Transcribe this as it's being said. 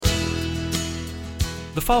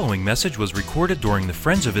The following message was recorded during the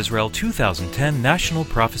Friends of Israel 2010 National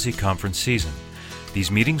Prophecy Conference season.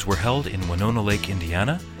 These meetings were held in Winona Lake,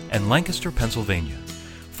 Indiana, and Lancaster, Pennsylvania.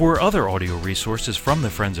 For other audio resources from the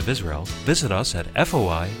Friends of Israel, visit us at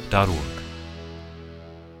foi.org.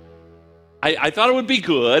 I thought it would be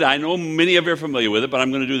good. I know many of you are familiar with it, but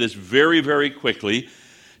I'm going to do this very, very quickly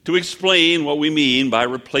to explain what we mean by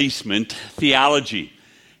replacement theology.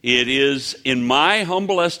 It is, in my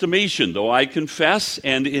humble estimation, though I confess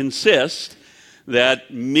and insist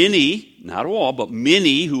that many, not all, but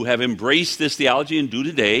many who have embraced this theology and do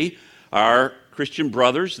today are Christian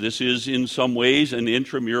brothers. This is in some ways an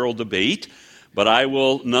intramural debate, but I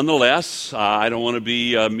will nonetheless, I don't want to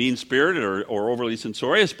be mean-spirited or overly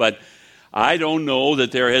censorious, but I don't know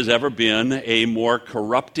that there has ever been a more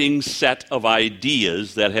corrupting set of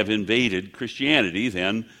ideas that have invaded Christianity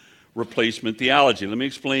than replacement theology. Let me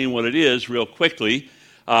explain what it is real quickly.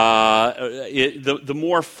 The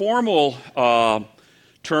more formal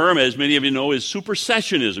term, as many of you know, is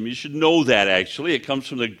supersessionism. You should know that, actually. It comes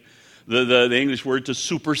from the English word to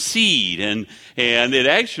supersede, and it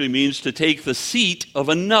actually means to take the seat of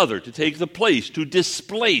another, to take the place, to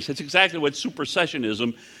displace. That's exactly what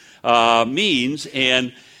supersessionism means,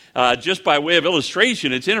 and just by way of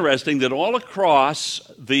illustration, it's interesting that all across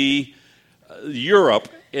the Europe,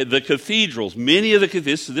 the cathedrals, many of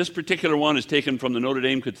this particular one is taken from the Notre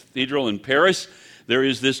Dame Cathedral in Paris. There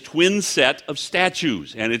is this twin set of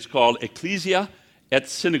statues, and it's called Ecclesia et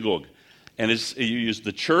Synagogue, and you use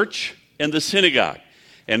the church and the synagogue.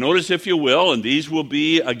 And notice, if you will, and these will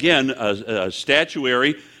be again a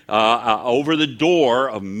statuary over the door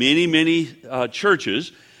of many, many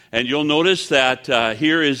churches. And you'll notice that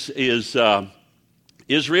here is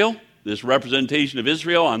Israel, this representation of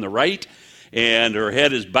Israel on the right, and her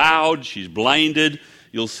head is bowed, she's blinded.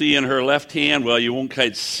 You'll see in her left hand, well, you won't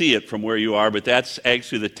quite see it from where you are, but that's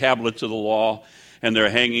actually the tablets of the law, and they're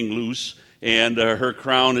hanging loose, and her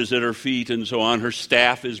crown is at her feet, and so on. Her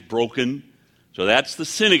staff is broken. So that's the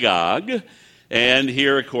synagogue. And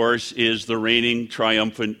here, of course, is the reigning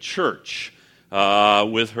triumphant church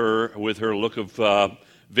with her look of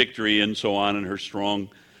victory and so on, and her strong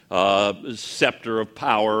scepter of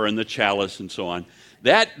power and the chalice and so on.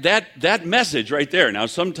 That message right there. Now,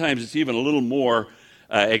 sometimes it's even a little more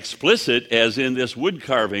explicit, as in this wood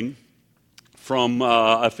carving from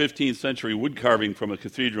a 15th century wood carving from a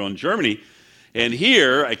cathedral in Germany. And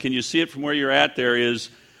here, can you see it from where you're at? Here is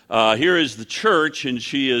the church, and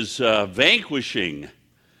she is vanquishing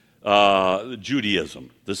Judaism,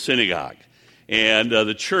 the synagogue. And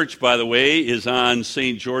the church, by the way, is on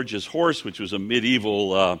St. George's horse, which was a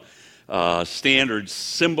medieval standard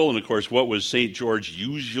symbol. And, of course, what was St. George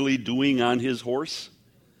usually doing on his horse?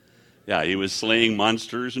 Yeah, he was slaying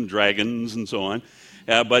monsters and dragons and so on.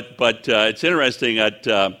 But it's interesting that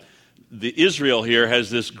the Israel here has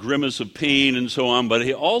this grimace of pain and so on, but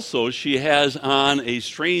she has on a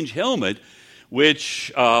strange helmet,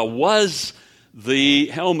 which was the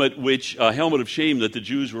helmet helmet of shame that the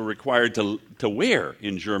Jews were required to wear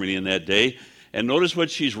in Germany in that day. And notice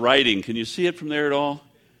what she's writing. Can you see it from there at all?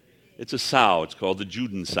 It's a sow. It's called the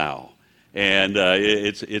Judensow. And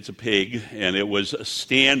it's a pig, and it was a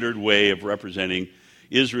standard way of representing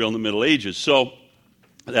Israel in the Middle Ages. So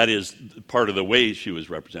that is part of the way she was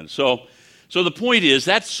represented. So the point is,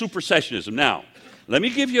 that's supersessionism. Now, let me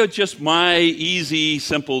give you just my easy,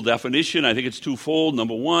 simple definition. I think it's twofold.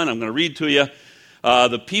 Number one, I'm going to read to you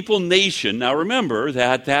the people nation. Now, remember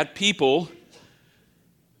that people,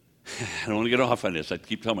 I don't want to get off on this. I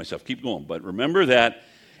keep telling myself, keep going. But remember that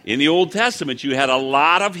in the Old Testament, you had a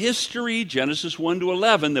lot of history, Genesis 1 to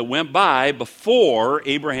 11, that went by before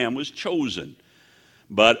Abraham was chosen.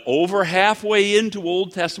 But over halfway into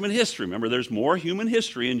Old Testament history, remember there's more human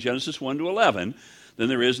history in Genesis 1 to 11 than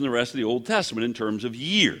there is in the rest of the Old Testament in terms of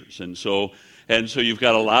years. And so you've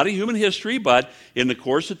got a lot of human history, but in the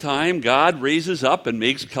course of time, God raises up and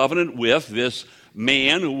makes covenant with this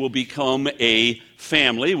man who will become a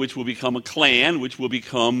family, which will become a clan, which will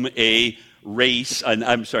become a race, a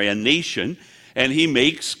nation, and he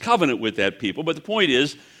makes covenant with that people. But the point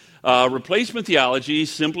is, replacement theology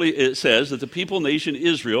simply says that the people nation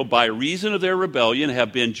Israel, by reason of their rebellion,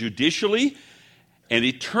 have been judicially and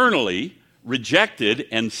eternally rejected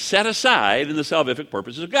and set aside in the salvific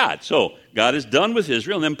purposes of God. So God is done with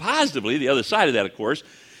Israel, and then positively, the other side of that, of course,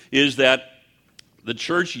 is that the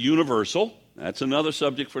church universal, that's another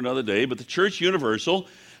subject for another day, but the church universal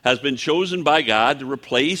has been chosen by God to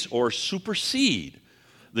replace or supersede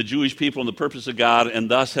the Jewish people in the purpose of God, and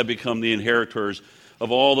thus have become the inheritors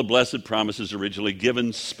of all the blessed promises originally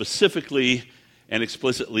given specifically and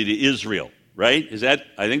explicitly to Israel. right?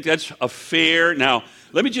 I think that's a fair. Now,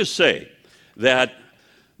 let me just say that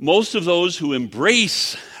most of those who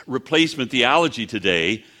embrace replacement theology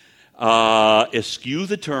today eschew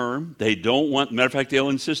the term. They don't want, matter of fact, they'll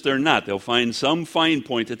insist they're not. They'll find some fine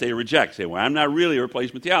point that they reject. Say, well, I'm not really a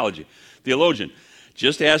replacement theologian.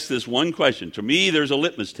 Just ask this one question. To me, there's a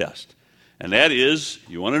litmus test. And that is,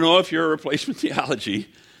 you want to know if you're a replacement theology,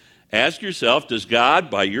 ask yourself, does God,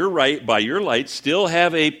 by your light, still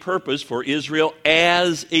have a purpose for Israel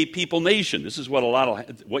as a people nation? This is what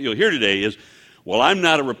what you'll hear today is, well, I'm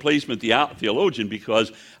not a replacement theologian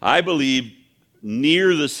because I believe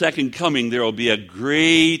near the second coming there will be a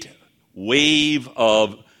great wave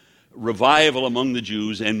of revival among the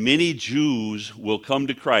Jews, and many Jews will come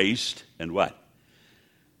to Christ and what?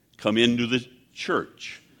 Come into the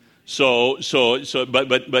church. So there's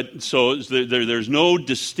no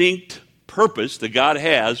distinct purpose that God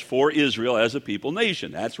has for Israel as a people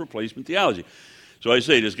nation. That's replacement theology. So I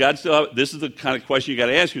say, does God still have, this is the kind of question you got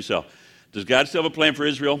to ask yourself. Does God still have a plan for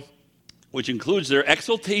Israel, which includes their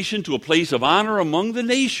exaltation to a place of honor among the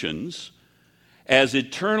nations as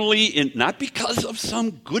eternally, not because of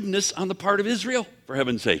some goodness on the part of Israel, for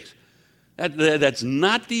heaven's sakes. That's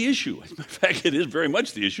not the issue. As a matter of fact, it is very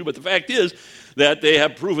much the issue, but the fact is that they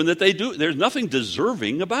have proven that they do. There's nothing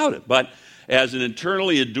deserving about it, but as an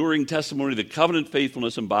eternally enduring testimony of the covenant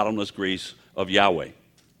faithfulness and bottomless grace of Yahweh.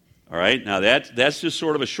 All right? Now, that's just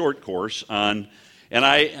sort of a short course on, and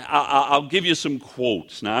I'll give you some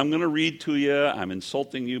quotes. Now, I'm going to read to you. I'm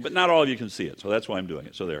insulting you, but not all of you can see it, so that's why I'm doing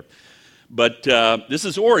it. So there. But this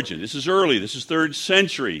is Origen. This is early. This is 3rd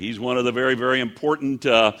century. He's one of the very, very important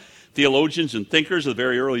theologians and thinkers of the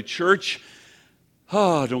very early church.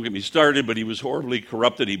 Oh, don't get me started, but he was horribly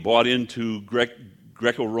corrupted. He bought into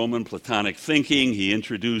Greco-Roman Platonic thinking. He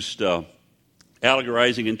introduced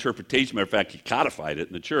allegorizing interpretation. Matter of fact, he codified it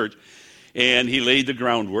in the church. And he laid the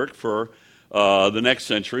groundwork for the next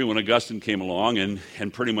century when Augustine came along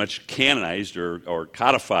and pretty much canonized or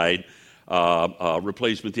codified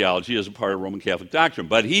replacement theology as a part of Roman Catholic doctrine.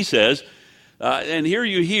 But he says, and here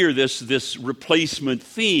you hear this replacement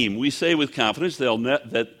theme. We say with confidence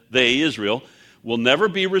that they, Israel, will never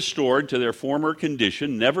be restored to their former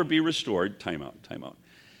condition, never be restored. Time out.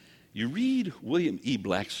 You read William E.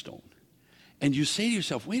 Blackstone, and you say to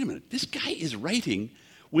yourself, wait a minute, this guy is writing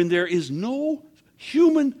when there is no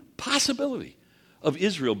human possibility of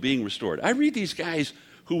Israel being restored. I read these guys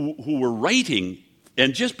who were writing,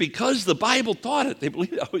 and just because the Bible taught it, they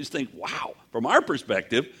believe. I always think, wow, from our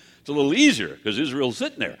perspective, it's a little easier because Israel's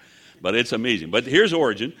sitting there. But it's amazing. But here's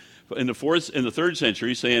Origen in the 3rd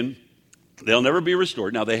century saying they'll never be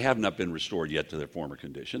restored. Now, they have not been restored yet to their former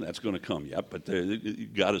condition. That's going to come yet, but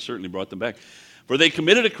God has certainly brought them back. For they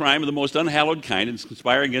committed a crime of the most unhallowed kind and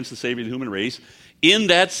conspired against the Savior of the human race in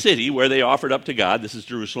that city where they offered up to God, this is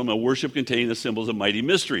Jerusalem, a worship containing the symbols of mighty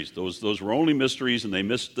mysteries. Those were only mysteries, and they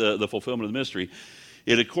missed the fulfillment of the mystery.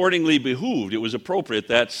 It accordingly behooved, it was appropriate,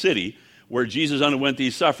 that city where Jesus underwent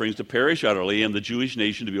these sufferings to perish utterly and the Jewish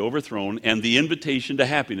nation to be overthrown, and the invitation to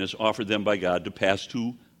happiness offered them by God to pass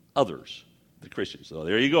to others, the Christians. So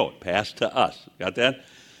there you go, pass to us. Got that?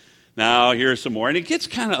 Now, here's some more, and it gets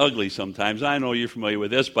kind of ugly sometimes. I know you're familiar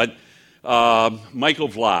with this, but Michael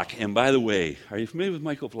Vlach, and by the way, are you familiar with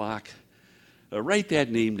Michael Vlach? Write that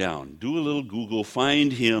name down. Do a little Google.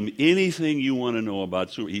 Find him. Anything you want to know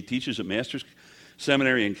about. He teaches at Master's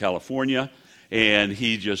Seminary in California, and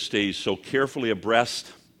he just stays so carefully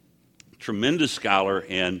abreast. Tremendous scholar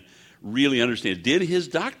and really understands. Did his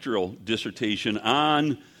doctoral dissertation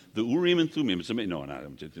on the Urim and Thummim. No, not.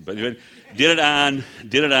 But did it on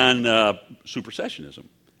supersessionism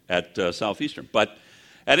at Southeastern. But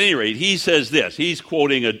at any rate, he says this. He's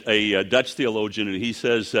quoting a Dutch theologian, and he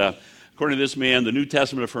says, according to this man, the New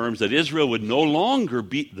Testament affirms that Israel would no longer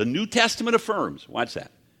be. The New Testament affirms. Watch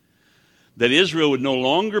that. That Israel would no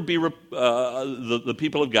longer be, the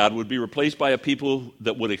people of God would be replaced by a people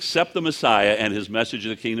that would accept the Messiah and his message of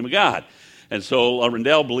the kingdom of God. And so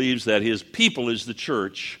Rendell believes that his people is the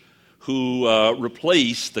church who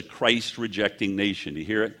replaced the Christ-rejecting nation. Do you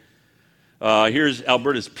hear it? Here's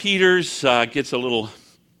Albertus Peters, gets a little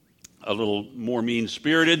more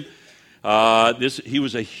mean-spirited. He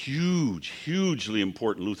was a hugely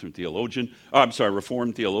important Lutheran theologian.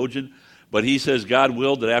 Reformed theologian. But he says God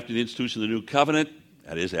willed that after the institution of the new covenant,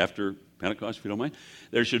 that is after Pentecost, if you don't mind,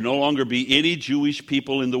 there should no longer be any Jewish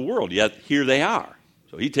people in the world. Yet here they are.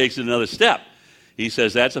 So he takes it another step. He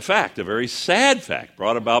says that's a fact, a very sad fact,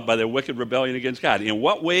 brought about by their wicked rebellion against God. In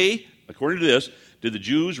what way, according to this, did the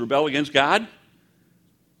Jews rebel against God?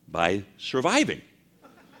 By surviving.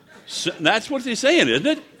 So that's what he's saying, isn't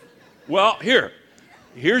it? Well, here.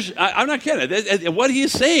 I'm not kidding. What he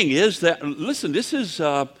is saying is that, listen, this is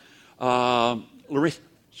Lorraine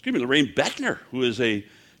Bettner, who is a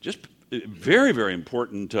just very, very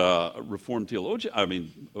important Reformed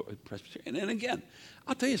theologian, Presbyterian. And again,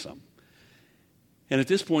 I'll tell you something. And at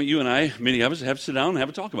this point, you and I, many of us, have to sit down and have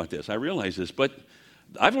a talk about this. I realize this, but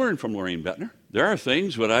I've learned from Lorraine Bettner. There are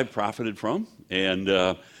things that I've profited from, and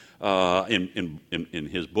in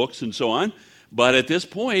his books and so on. But at this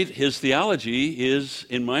point, his theology is,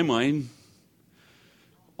 in my mind,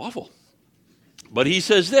 awful. But he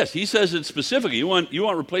says this. He says it specifically. You want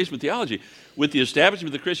replacement theology. With the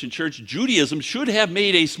establishment of the Christian church, Judaism should have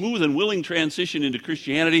made a smooth and willing transition into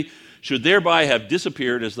Christianity, should thereby have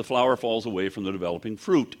disappeared as the flower falls away from the developing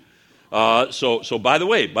fruit. So by the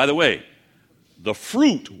way, the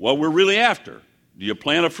fruit, what we're really after, do you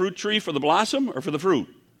plant a fruit tree for the blossom or for the fruit?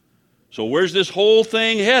 So where's this whole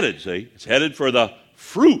thing headed, see? It's headed for the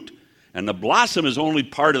fruit, and the blossom is only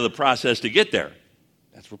part of the process to get there.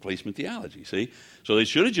 That's replacement theology, see? So they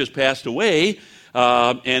should have just passed away,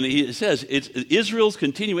 and he says it's Israel's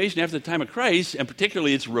continuation after the time of Christ, and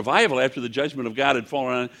particularly its revival after the judgment of God had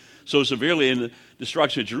fallen on it so severely in the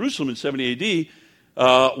destruction of Jerusalem in 70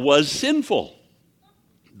 AD, was sinful.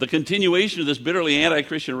 The continuation of this bitterly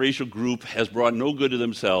anti-Christian racial group has brought no good to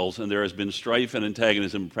themselves, and there has been strife and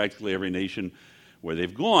antagonism in practically every nation where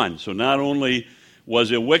they've gone. So not only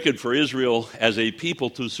was it wicked for Israel as a people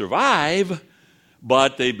to survive,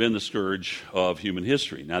 but they've been the scourge of human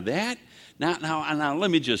history. Now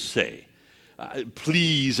let me just say,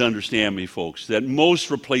 please understand me, folks, that most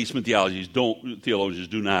replacement theologians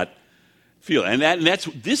do not feel, and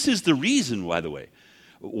this is the reason, by the way,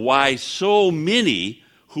 why so many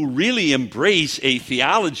who really embrace a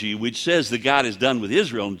theology which says that God is done with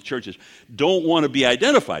Israel and the churches don't want to be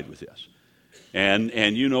identified with this.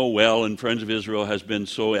 And you know well, and Friends of Israel has been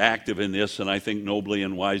so active in this, and I think nobly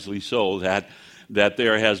and wisely so, that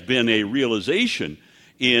there has been a realization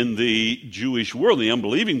in the Jewish world, the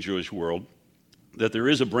unbelieving Jewish world, that there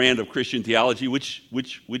is a brand of Christian theology which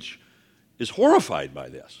is horrified by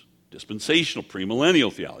this. Dispensational,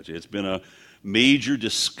 premillennial theology. It's been a major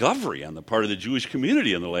discovery on the part of the Jewish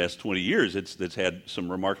community in the last 20 years. That's had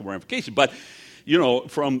some remarkable ramifications. But, you know,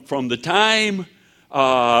 from the time,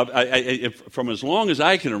 from as long as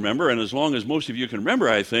I can remember, and as long as most of you can remember,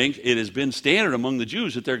 I think, it has been standard among the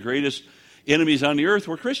Jews that their greatest enemies on the earth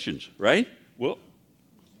were Christians, right? Well,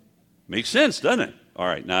 makes sense, doesn't it? All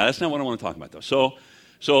right, now that's not what I want to talk about, though. So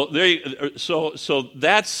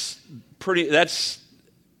that's pretty.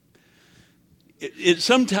 It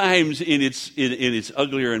sometimes in its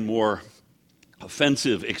uglier and more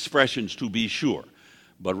offensive expressions, to be sure,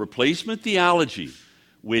 but replacement theology,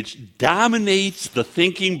 which dominates the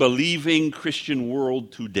thinking, believing Christian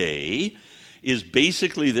world today, is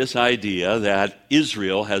basically this idea that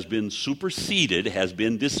Israel has been superseded, has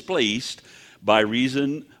been displaced by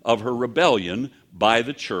reason of her rebellion by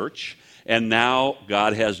the church, and now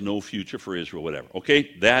God has no future for Israel, whatever.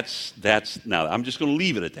 Okay, that's now I'm just going to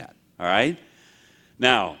leave it at that, all right?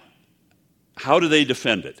 Now, how do they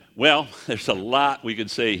defend it? Well, there's a lot we could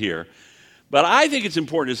say here, but I think it's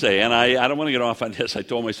important to say, and I don't want to get off on this. I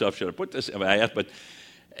told myself, should I put this? But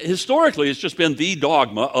historically, it's just been the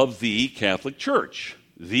dogma of the Catholic Church.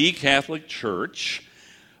 The Catholic Church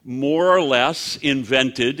more or less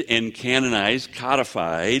invented and canonized,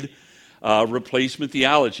 codified replacement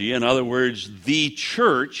theology. In other words, the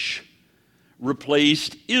church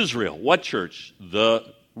replaced Israel. What church?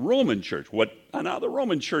 The Roman Church. Now, the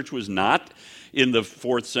Roman Church was not in the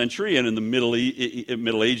 4th century and in the Middle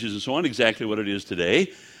Ages and so on exactly what it is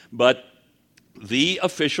today, but the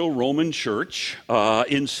official Roman Church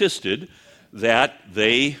insisted that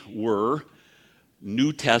they were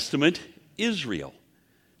New Testament Israel.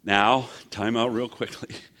 Now, time out real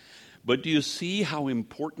quickly. But do you see how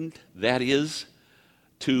important that is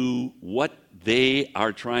to what they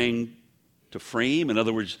are trying to frame? In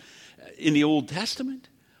other words, in the Old Testament,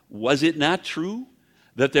 was it not true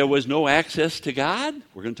that there was no access to God?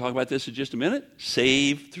 We're going to talk about this in just a minute.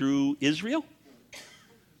 Save through Israel?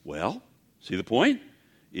 Well, see the point?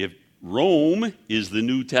 If Rome is the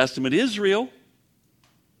New Testament Israel,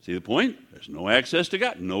 see the point? There's no access to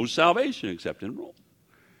God, no salvation except in Rome.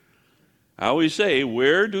 I always say,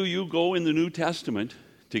 where do you go in the New Testament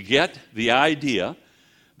to get the idea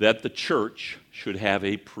that the church should have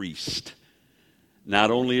a priest? Not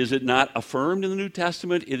only is it not affirmed in the New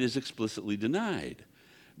Testament, it is explicitly denied.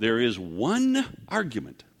 There is one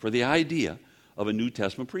argument for the idea of a New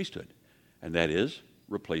Testament priesthood, and that is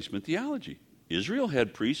replacement theology. Israel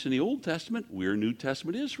had priests in the Old Testament. We're New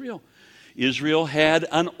Testament Israel. Israel had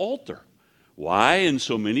an altar Why in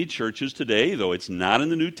so many churches today, though it's not in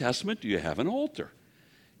the New Testament, do you have an altar?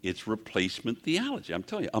 It's replacement theology. I'm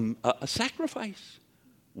telling you, a sacrifice.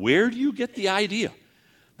 Where do you get the idea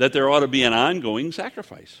that there ought to be an ongoing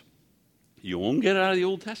sacrifice? You won't get it out of the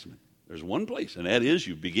Old Testament. There's one place, and that is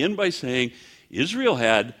you begin by saying Israel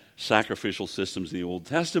had sacrificial systems in the Old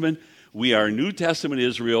Testament. We are New Testament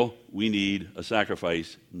Israel. We need a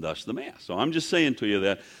sacrifice, and thus the Mass. So I'm just saying to you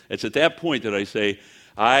that it's at that point that I say,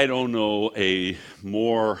 I don't know it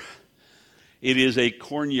is a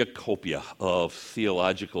cornucopia of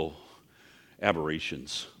theological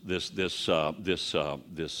aberrations, this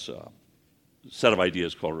set of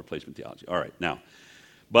ideas called replacement theology. All right, now,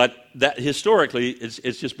 but that historically,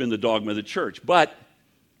 it's just been the dogma of the church. But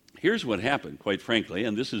here's what happened, quite frankly,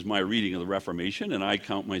 and this is my reading of the Reformation, and I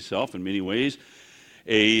count myself in many ways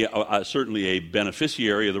certainly a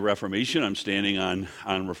beneficiary of the Reformation. I'm standing on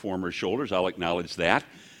reformers' shoulders. I'll acknowledge that,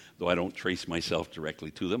 though I don't trace myself directly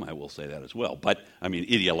to them. I will say that as well. But, I mean,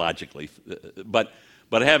 ideologically. But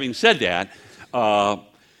having said that,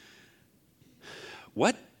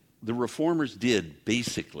 what the reformers did,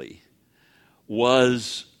 basically,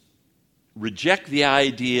 was reject the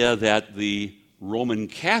idea that the Roman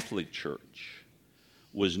Catholic Church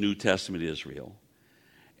was New Testament Israel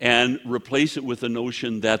and replace it with the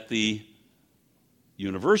notion that the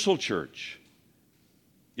universal church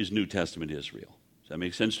is New Testament Israel. Does that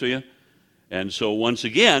make sense to you? And so once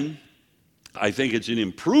again, I think it's an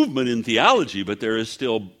improvement in theology, but there is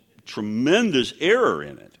still tremendous error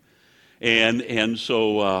in it.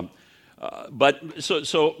 But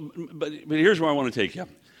here's where I want to take you.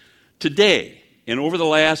 Today, and over the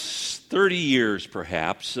last 30 years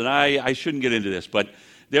perhaps, and I shouldn't get into this, but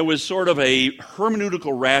there was sort of a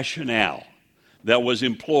hermeneutical rationale that was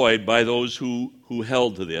employed by those who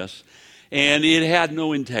held to this, and it had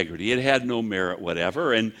no integrity, it had no merit,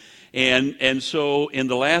 whatever. And so in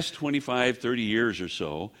the last 25, 30 years or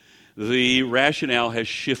so, the rationale has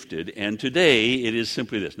shifted, and today it is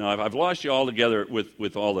simply this. Now, I've lost you all together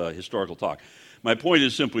with all the historical talk. My point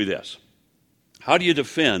is simply this. How do you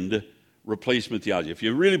defend replacement theology? If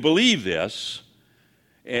you really believe this,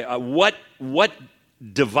 what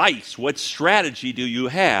device, what strategy do you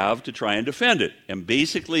have to try and defend it? And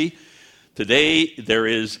basically, today it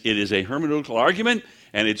is a hermeneutical argument,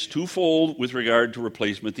 and it's twofold with regard to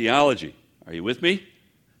replacement theology. Are you with me?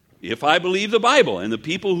 If I believe the Bible, and the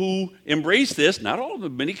people who embrace this, not all of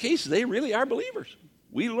them, in many cases, they really are believers.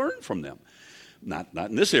 We learn from them. Not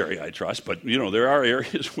in this area, I trust, but there are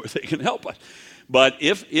areas where they can help us. But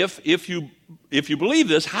if you believe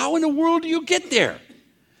this, how in the world do you get there?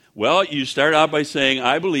 Well, you start out by saying,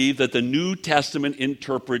 I believe that the New Testament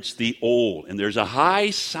interprets the Old, and there's a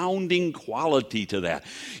high-sounding quality to that.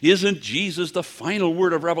 Isn't Jesus the final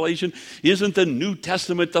word of Revelation? Isn't the New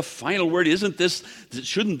Testament the final word?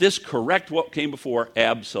 Shouldn't this correct what came before?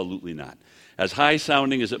 Absolutely not. As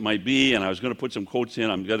high-sounding as it might be, and I was going to put some quotes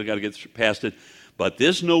in, I'm going to get past it, but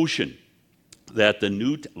this notion that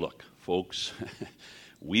look, folks,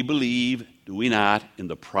 we believe, do we not, in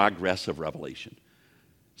the progress of Revelation.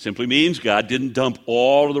 Simply means God didn't dump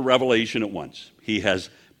all of the revelation at once. He has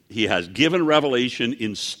given revelation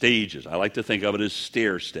in stages. I like to think of it as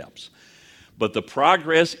stair steps. But the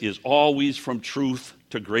progress is always from truth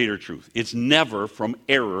to greater truth. It's never from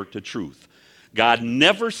error to truth. God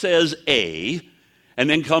never says A and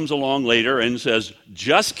then comes along later and says,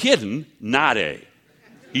 just kidding, not A.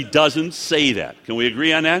 He doesn't say that. Can we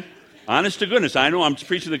agree on that? Honest to goodness, I know I'm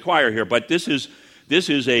preaching to the choir here, but this is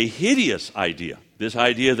a hideous idea. This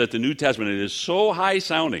idea that the New Testament is so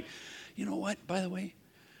high-sounding. You know what, by the way?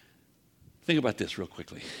 Think about this real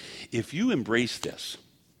quickly. If you embrace this,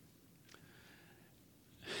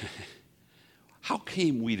 how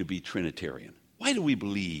came we to be Trinitarian? Why do we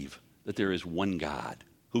believe that there is one God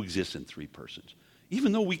who exists in three persons,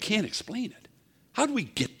 even though we can't explain it? How do we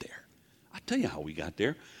get there? I'll tell you how we got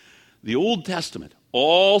there. The Old Testament,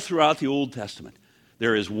 all throughout the Old Testament,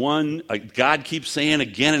 there is one, God keeps saying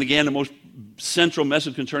again and again, the most central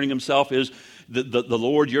message concerning himself is the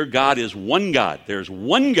Lord your God is one God. There's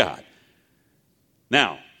one God.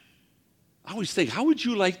 Now, I always think, how would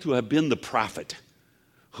you like to have been the prophet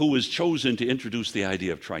who was chosen to introduce the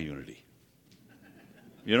idea of triunity?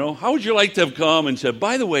 How would you like to have come and said,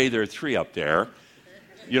 by the way, there are three up there,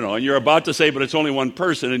 and you're about to say, but it's only one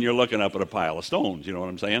person, and you're looking up at a pile of stones, you know what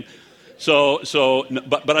I'm saying?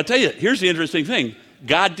 But I tell you, here's the interesting thing.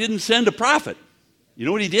 God didn't send a prophet. You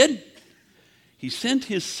know what he did? He sent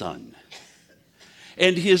his son.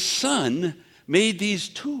 And his son made these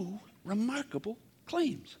two remarkable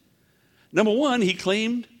claims. Number one, he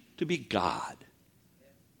claimed to be God.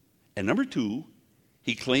 And number two,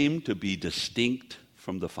 He claimed to be distinct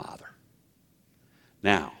from the Father.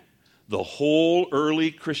 Now, the whole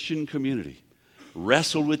early Christian community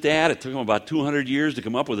wrestled with that. It took them about 200 years to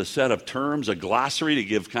come up with a set of terms, a glossary to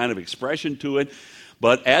give kind of expression to it.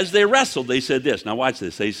 But as they wrestled, they said this. Now watch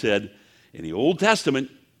this. They said, in the Old Testament,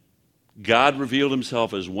 God revealed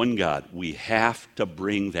himself as one God. We have to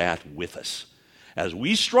bring that with us. As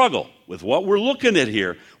we struggle with what we're looking at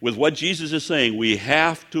here, with what Jesus is saying, we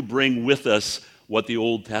have to bring with us what the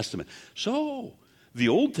Old Testament. So, the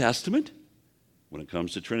Old Testament, when it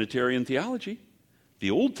comes to Trinitarian theology,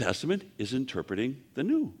 the Old Testament is interpreting the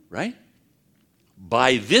New, right?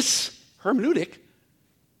 By this hermeneutic,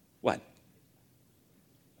 what?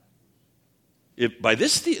 By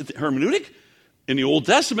this hermeneutic, in the Old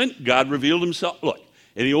Testament, God revealed himself. Look,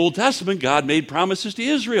 in the Old Testament, God made promises to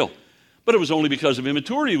Israel. But it was only because of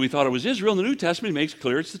immaturity we thought it was Israel. In the New Testament, it makes it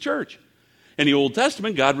clear it's the church. In the Old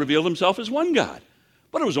Testament, God revealed himself as one God.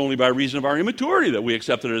 But it was only by reason of our immaturity that we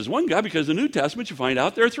accepted it as one God, because in the New Testament, you find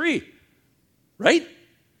out there are three. Right?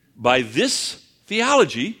 By this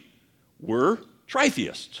theology, we're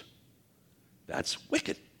tritheists. That's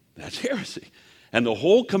wicked. That's heresy. And the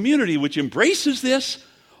whole community which embraces this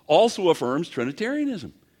also affirms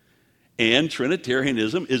Trinitarianism. And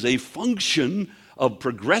Trinitarianism is a function of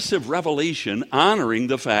progressive revelation, honoring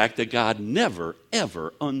the fact that God never,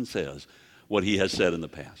 ever unsays what he has said in the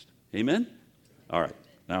past. Amen? All right.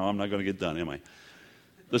 Now, I'm not going to get done, am I?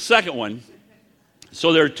 The second one,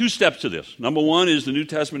 so there are two steps to this. Number one is the New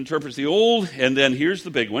Testament interprets the Old, and then here's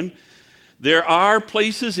the big one. There are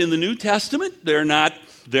places in the New Testament, there's not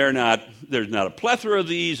a plethora of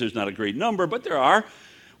these, there's not a great number, but there are,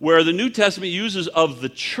 where the New Testament uses of the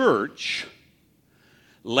church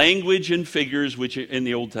language and figures which in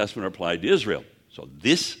the Old Testament are applied to Israel. So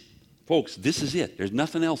this, folks, this is it. There's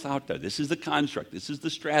nothing else out there. This is the construct. This is the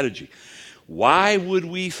strategy. Why would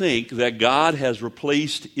we think that God has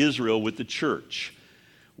replaced Israel with the church?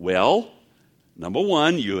 Well, number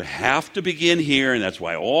one, you have to begin here, and that's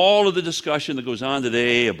why all of the discussion that goes on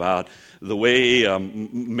today about the way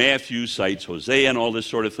Matthew cites Hosea and all this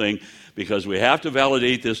sort of thing, because we have to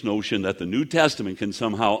validate this notion that the New Testament can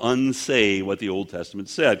somehow unsay what the Old Testament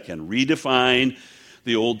said, can redefine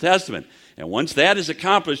the Old Testament. And once that is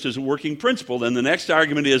accomplished as a working principle, then the next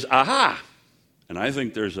argument is, aha! And I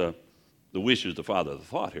think the wish is the father of the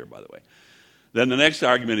thought here, by the way. Then the next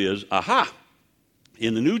argument is, aha!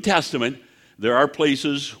 In the New Testament, there are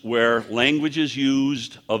places where language is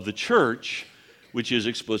used of the church which is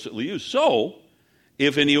explicitly used. So,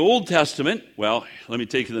 if in the Old Testament, well, let me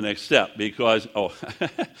take you to the next step, because,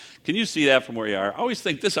 can you see that from where you are? I always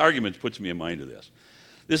think this argument puts me in mind of this.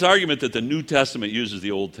 This argument that the New Testament uses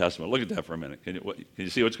the Old Testament. Look at that for a minute. Can you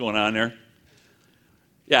see what's going on there?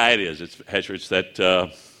 Yeah, it is. It's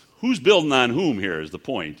that who's building on whom here is the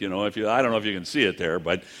point. I don't know if you can see it there,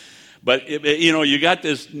 but you got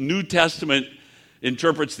this New Testament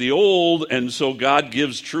interprets the Old, and so God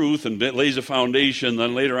gives truth and lays a foundation.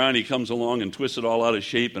 Then later on, he comes along and twists it all out of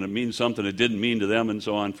shape, and it means something it didn't mean to them, and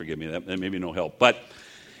so on. Forgive me, that may be no help. But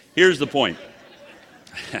here's the point.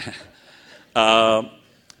 The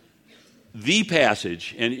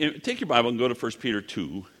passage, and take your Bible and go to 1 Peter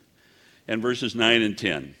 2 and verses 9 and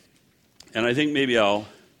 10. And I think maybe I'll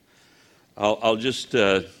just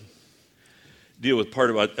deal with part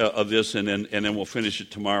of this, and then we'll finish it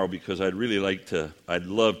tomorrow, because I'd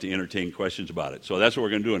love to entertain questions about it. So that's what we're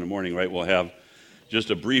going to do in the morning, right? We'll have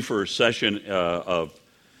just a briefer session of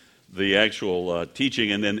the actual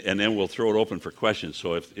teaching, and then we'll throw it open for questions.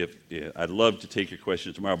 So if I'd love to take your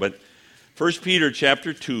questions tomorrow. But 1 Peter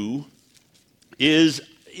chapter 2 is,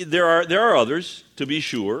 there are others, to be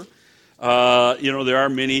sure. There are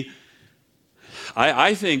many.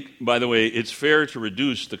 I think, by the way, it's fair to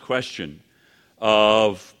reduce the question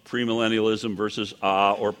of premillennialism versus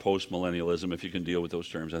or postmillennialism, if you can deal with those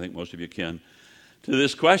terms. I think most of you can. To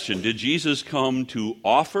this question, did Jesus come to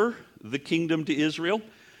offer the kingdom to Israel,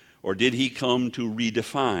 or did he come to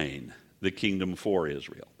redefine the kingdom for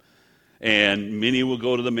Israel? And many will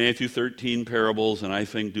go to the Matthew 13 parables, and I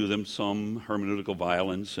think do them some hermeneutical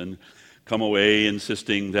violence and come away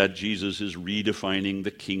insisting that Jesus is redefining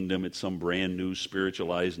the kingdom. It's some brand new,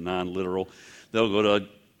 spiritualized, non-literal. They'll go to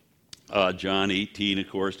John 18, of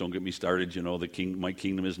course. Don't get me started. My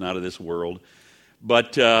kingdom is not of this world.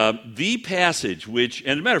 But the passage, which,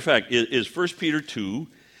 and as a matter of fact, is 1 Peter 2.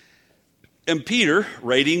 And Peter,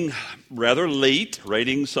 writing rather late,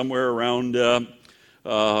 writing somewhere around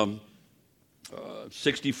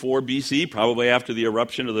 64 BC, probably after the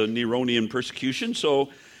eruption of the Neronian persecution. So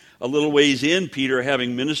a little ways in, Peter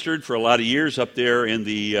having ministered for a lot of years up there in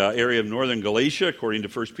the area of northern Galatia, according to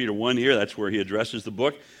 1 Peter 1 here, that's where he addresses the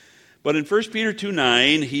book. But in 1 Peter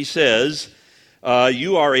 2:9, he says,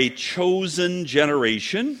 you are a chosen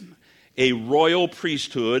generation, a royal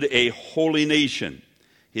priesthood, a holy nation,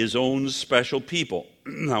 his own special people.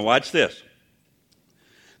 Now watch this.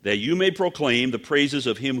 That you may proclaim the praises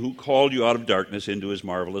of him who called you out of darkness into his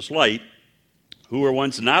marvelous light, who were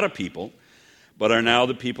once not a people, but are now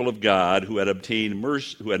the people of God, who had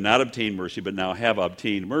not obtained mercy, but now have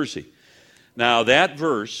obtained mercy. Now that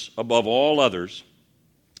verse, above all others,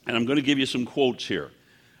 and I'm going to give you some quotes here.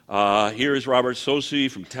 Here is Robert Sosi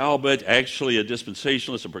from Talbot, actually a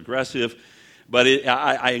dispensationalist, a progressive. But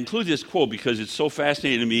I include this quote because it's so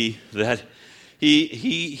fascinating to me that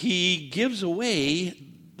he gives away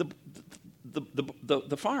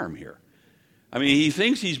the farm here. I mean, he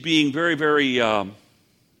thinks he's being very, very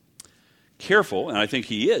careful, and I think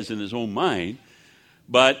he is in his own mind.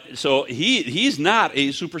 But so he's not a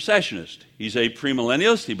supersessionist. He's a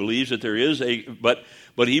premillennialist. He believes that there is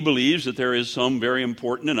but he believes that there is some very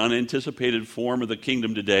important and unanticipated form of the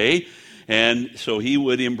kingdom today, and so he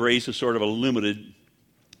would embrace a sort of a limited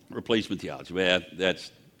replacement theology. Well,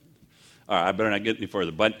 that's all right. I better not get any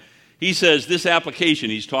further. But he says this application.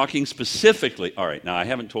 He's talking specifically. All right. Now I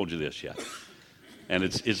haven't told you this yet, and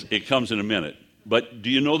it comes in a minute. But do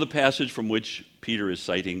you know the passage from which Peter is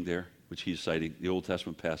citing there? Which he's citing, the Old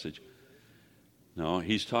Testament passage? No,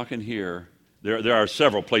 he's talking here. There are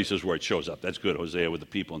several places where it shows up. That's good, Hosea with the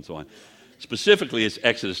people and so on. Specifically, it's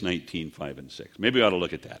Exodus 19, 5 and 6. Maybe we ought to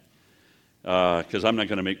look at that, because I'm not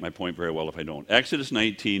going to make my point very well if I don't. Exodus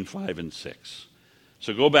 19, 5 and 6.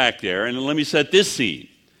 So go back there, and let me set this scene.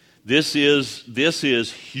 This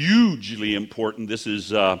is hugely important. This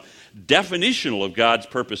is definitional of God's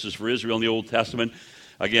purposes for Israel in the Old Testament.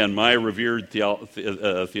 Again, my revered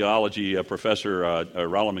theology professor,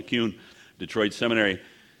 Rollo McCune, Detroit Seminary,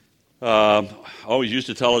 always used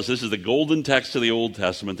to tell us this is the golden text of the Old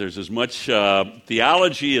Testament. There's as much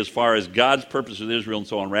theology as far as God's purpose with Israel and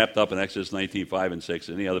so on wrapped up in Exodus 19, 5 and 6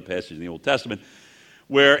 and any other passage in the Old Testament.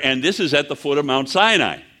 And this is at the foot of Mount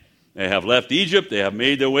Sinai. They have left Egypt. They have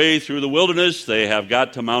made their way through the wilderness. They have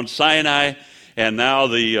got to Mount Sinai, and now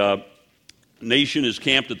the nation is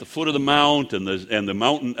camped at the foot of the mount, and the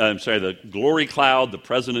mountain. The glory cloud, the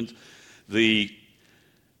present, the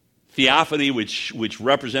theophany, which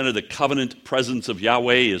represented the covenant presence of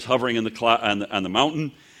Yahweh, is hovering in the on the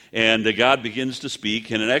mountain, and God begins to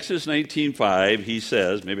speak. And in Exodus 19:5, he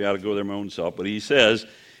says, maybe I ought to go there my own self, but he says,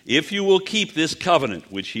 if you will keep this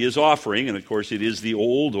covenant, which he is offering, and of course it is the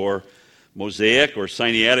old or Mosaic or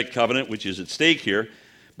Sinaitic covenant, which is at stake here,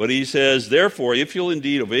 but he says, therefore, if you'll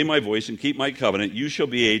indeed obey my voice and keep my covenant, you shall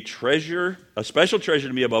be a special treasure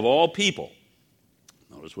to me above all people.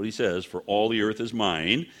 Notice what he says, for all the earth is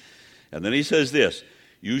mine. And then he says this,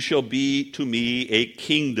 you shall be to me a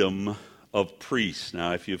kingdom of priests.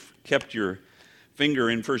 Now, if you've kept your finger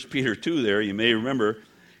in 1 Peter 2 there, you may remember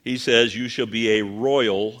he says, you shall be a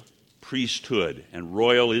royal priesthood. And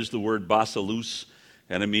royal is the word basileus,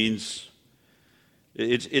 and it means,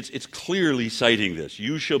 it's clearly citing this.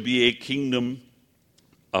 You shall be a kingdom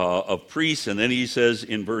of priests. And then he says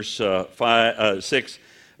in verse 6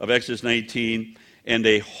 of Exodus 19, and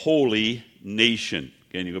a holy nation.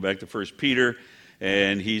 Again, you go back to 1 Peter,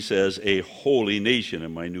 and he says, a holy nation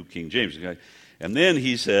in my New King James. And then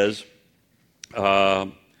he says,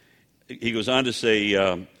 he goes on to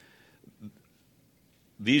say,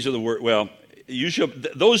 these are the words, well, you shall,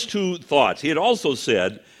 those two thoughts. He had also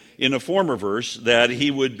said in a former verse that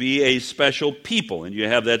he would be a special people, and you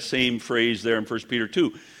have that same phrase there in 1 Peter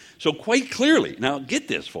 2. So quite clearly, now get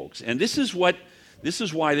this, folks, and this is why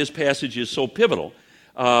this passage is so pivotal.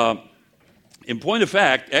 In point of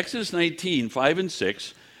fact, Exodus 19, 5 and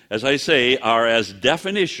 6, as I say, are as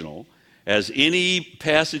definitional as any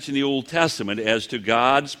passage in the Old Testament as to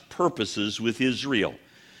God's purposes with Israel.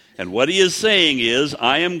 And what he is saying is,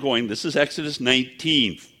 this is Exodus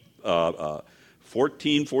 19,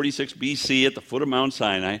 1446 BC at the foot of Mount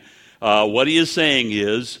Sinai. What he is saying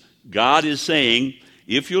is, God is saying,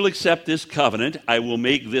 if you'll accept this covenant, I will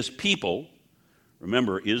make this people.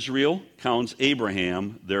 Remember, Israel counts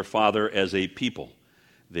Abraham, their father, as a people.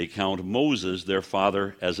 They count Moses, their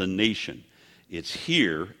father, as a nation. It's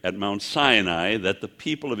here at Mount Sinai that the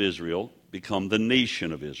people of Israel become the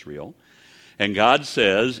nation of Israel. And God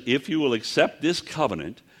says, if you will accept this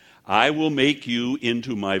covenant, I will make you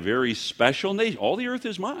into my very special nation. All the earth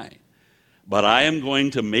is mine. But I am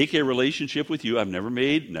going to make a relationship with you I've never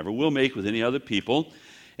made, never will make with any other people.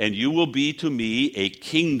 And you will be to me a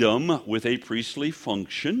kingdom with a priestly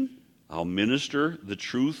function. I'll minister the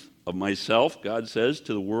truth of myself, God says,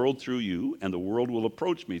 to the world through you, and the world will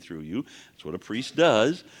approach me through you. That's what a priest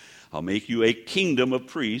does. I'll make you a kingdom of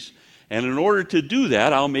priests, and in order to do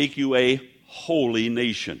that, I'll make you a holy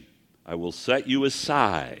nation. I will set you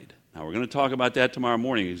aside. Now, we're going to talk about that tomorrow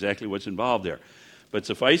morning, exactly what's involved there. But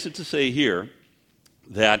suffice it to say here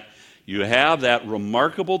that you have that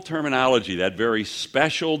remarkable terminology, that very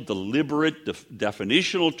special, deliberate,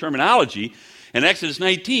 definitional terminology in Exodus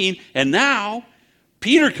 19, and now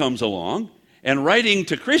Peter comes along and writing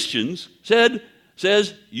to Christians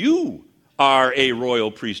says, you are a royal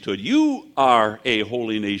priesthood. You are a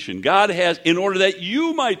holy nation. God has, in order that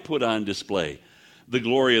you might put on display the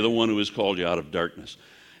glory of the one who has called you out of darkness.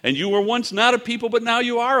 And you were once not a people, but now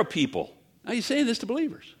you are a people. Now he's saying this to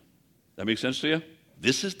believers. That makes sense to you?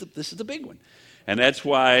 This is the big one. And that's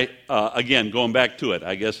why, again, going back to it,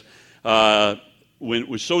 I guess, when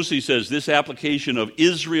Sosi says this application of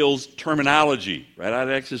Israel's terminology, right out of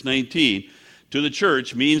Exodus 19, to the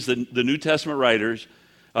church means that the New Testament writers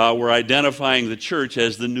were identifying the church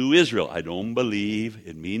as the new Israel. I don't believe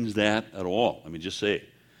it means that at all. Let me just say it.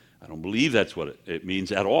 I don't believe that's what it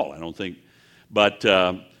means at all. I don't think. But,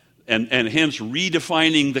 and hence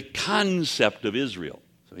redefining the concept of Israel.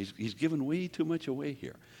 So he's given way too much away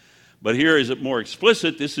here. But here is it more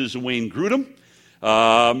explicit. This is Wayne Grudem.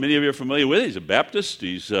 Many of you are familiar with it. He's a Baptist.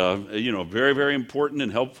 He's very, very important and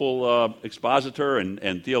helpful expositor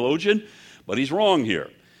and theologian. But he's wrong here.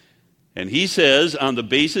 And he says, on the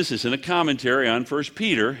basis, it's in a commentary on 1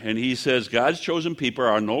 Peter, and he says, God's chosen people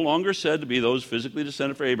are no longer said to be those physically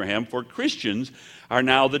descended from Abraham, for Christians are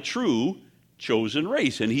now the true chosen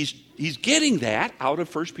race. And he's getting that out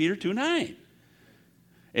of 1 Peter 2:9.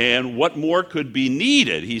 And what more could be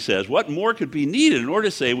needed, he says, what more could be needed in order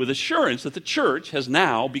to say with assurance that the church has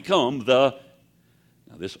now become now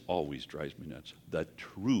this always drives me nuts, the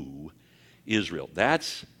true Israel.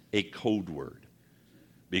 That's a code word.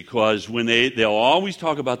 Because when they'll always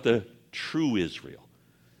talk about the true Israel.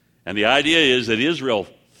 And the idea is that Israel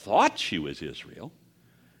thought she was Israel,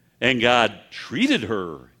 and God treated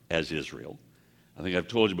her as Israel. I think I've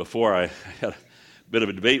told you before, I had a bit of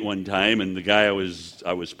a debate one time, and the guy I was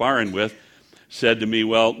sparring with said to me,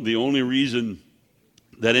 well, the only reason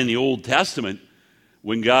that in the Old Testament,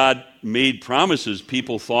 when God made promises,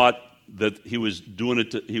 people thought that he was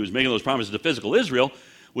making those promises to physical Israel,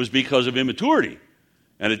 was because of immaturity.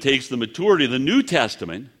 And it takes the maturity of the New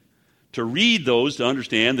Testament to read those to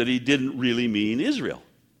understand that he didn't really mean Israel.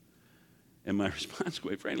 And my response,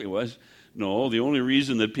 quite frankly, was, no, the only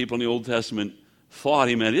reason that people in the Old Testament thought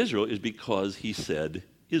he meant Israel is because he said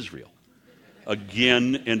Israel.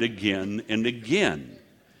 Again and again and again.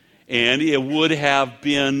 And it would have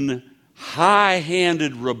been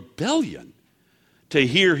high-handed rebellion to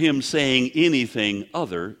hear him saying anything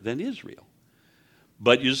other than Israel.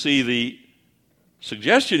 But you see, the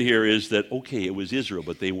suggestion here is that, okay, it was Israel,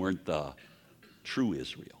 but they weren't the true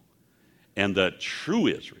Israel. And the true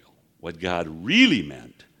Israel, what God really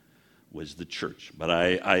meant, was the church. But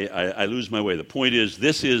I lose my way. The point is,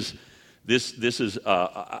 this is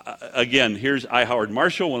again, here's I. Howard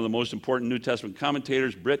Marshall, one of the most important New Testament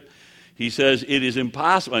commentators, Brit. He says, it is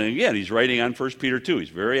impossible, and again, he's writing on 1 Peter 2. He's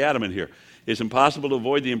very adamant here. It's impossible to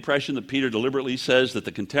avoid the impression that Peter deliberately says that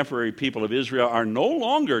the contemporary people of Israel are no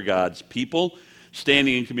longer God's people,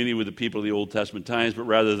 standing in community with the people of the Old Testament times, but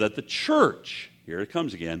rather that the church, here it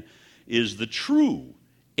comes again, is the true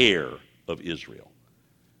heir of Israel.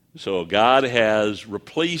 So God has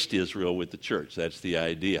replaced Israel with the church. That's the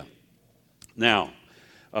idea. Now,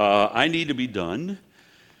 I need to be done.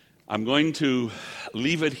 I'm going to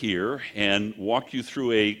leave it here and walk you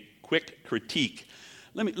through a quick critique.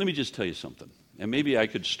 Let me just tell you something, and maybe I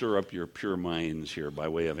could stir up your pure minds here by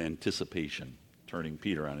way of anticipation, turning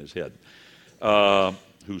Peter on his head.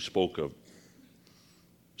 Who spoke of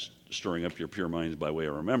stirring up your pure minds by way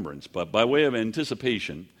of remembrance. But by way of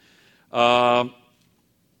anticipation, 1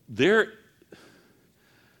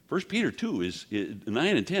 Peter 2 is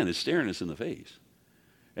 9 and 10 is staring us in the face.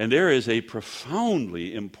 And there is a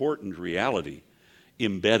profoundly important reality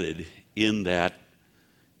embedded in that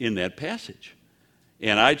passage.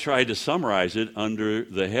 And I tried to summarize it under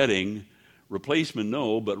the heading, replacement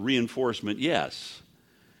no, but reinforcement yes.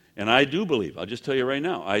 And I do believe, I'll just tell you right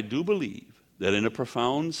now, I do believe that in a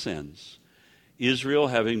profound sense, Israel,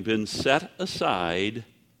 having been set aside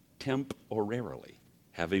temporarily,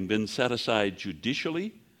 having been set aside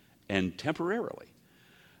judicially and temporarily,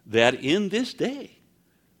 that in this day,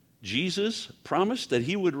 Jesus promised that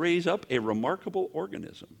he would raise up a remarkable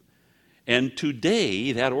organism. And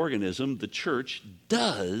today, that organism, the church,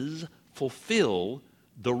 does fulfill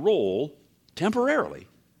the role temporarily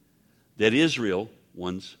that Israel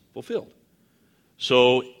once fulfilled.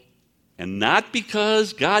 So, and not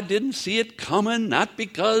because God didn't see it coming, not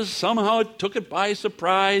because somehow it took it by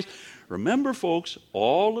surprise. Remember, folks,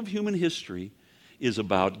 all of human history is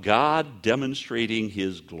about God demonstrating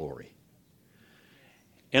his glory.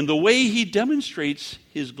 And the way he demonstrates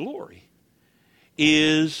his glory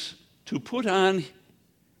is to put on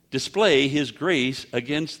display his grace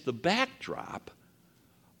against the backdrop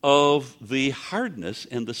of the hardness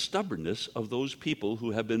and the stubbornness of those people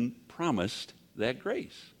who have been promised that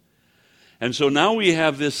grace. And so now we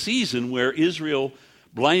have this season where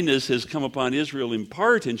blindness has come upon Israel in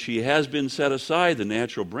part, and she has been set aside. The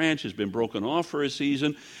natural branch has been broken off for a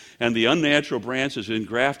season, and the unnatural branch has been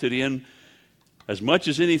grafted in, as much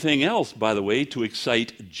as anything else, by the way, to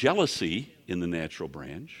excite jealousy in the natural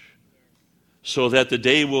branch, so that the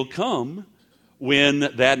day will come when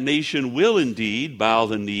that nation will indeed bow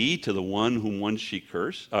the knee to the one whom once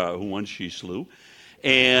she slew,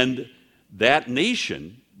 and that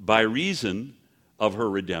nation, by reason of her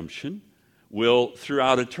redemption, will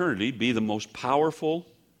throughout eternity be the most powerful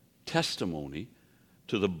testimony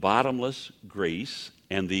to the bottomless grace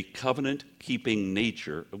and the covenant-keeping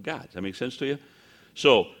nature of God. Does that make sense to you?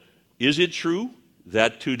 So, is it true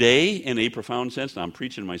that today, in a profound sense, now I'm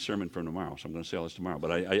preaching my sermon from tomorrow, so I'm going to say all this tomorrow,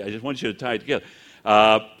 but I just want you to tie it together.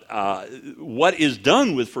 What is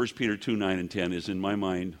done with 1 Peter 2, 9, and 10 is, in my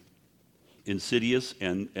mind, insidious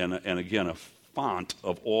and again, a font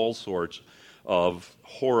of all sorts of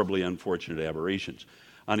horribly unfortunate aberrations.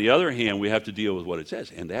 On the other hand, we have to deal with what it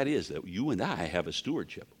says, and that is that you and I have a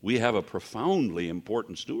stewardship. We have a profoundly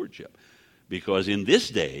important stewardship, because in this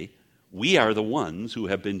day, we are the ones who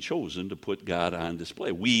have been chosen to put God on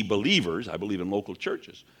display. We believers, I believe in local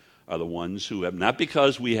churches, are the ones who have, not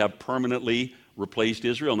because we have permanently replaced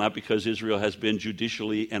Israel, not because Israel has been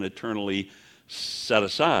judicially and eternally set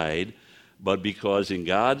aside, but because in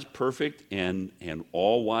God's perfect and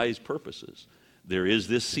all-wise purposes, there is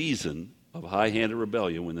this season of high-handed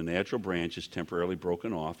rebellion when the natural branch is temporarily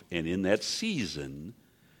broken off, and in that season,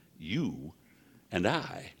 you and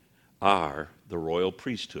I are the royal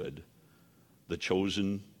priesthood, the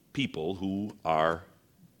chosen people who are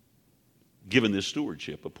given this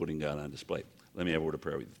stewardship of putting God on display. Let me have a word of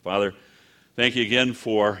prayer with you. Father, thank you again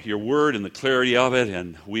for your word and the clarity of it,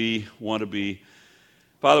 and we want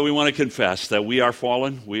to confess that we are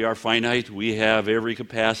fallen, we are finite, we have every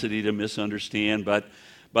capacity to misunderstand, but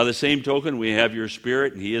by the same token, we have your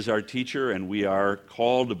Spirit, and he is our teacher, and we are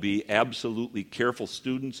called to be absolutely careful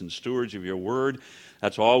students and stewards of your word.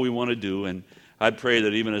 That's all we want to do, and I pray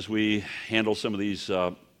that even as we handle some of these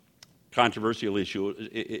controversial issues,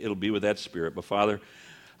 it'll be with that spirit. But Father,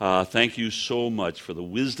 thank you so much for the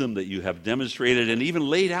wisdom that you have demonstrated and even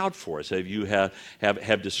laid out for us. You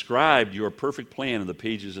have described your perfect plan in the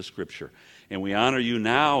pages of Scripture. And we honor you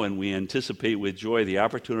now, and we anticipate with joy the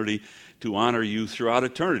opportunity to honor you throughout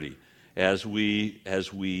eternity as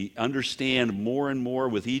we understand more and more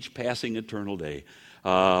with each passing eternal day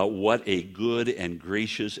what a good and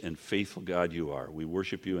gracious and faithful God you are. We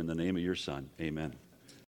worship you in the name of your Son. Amen.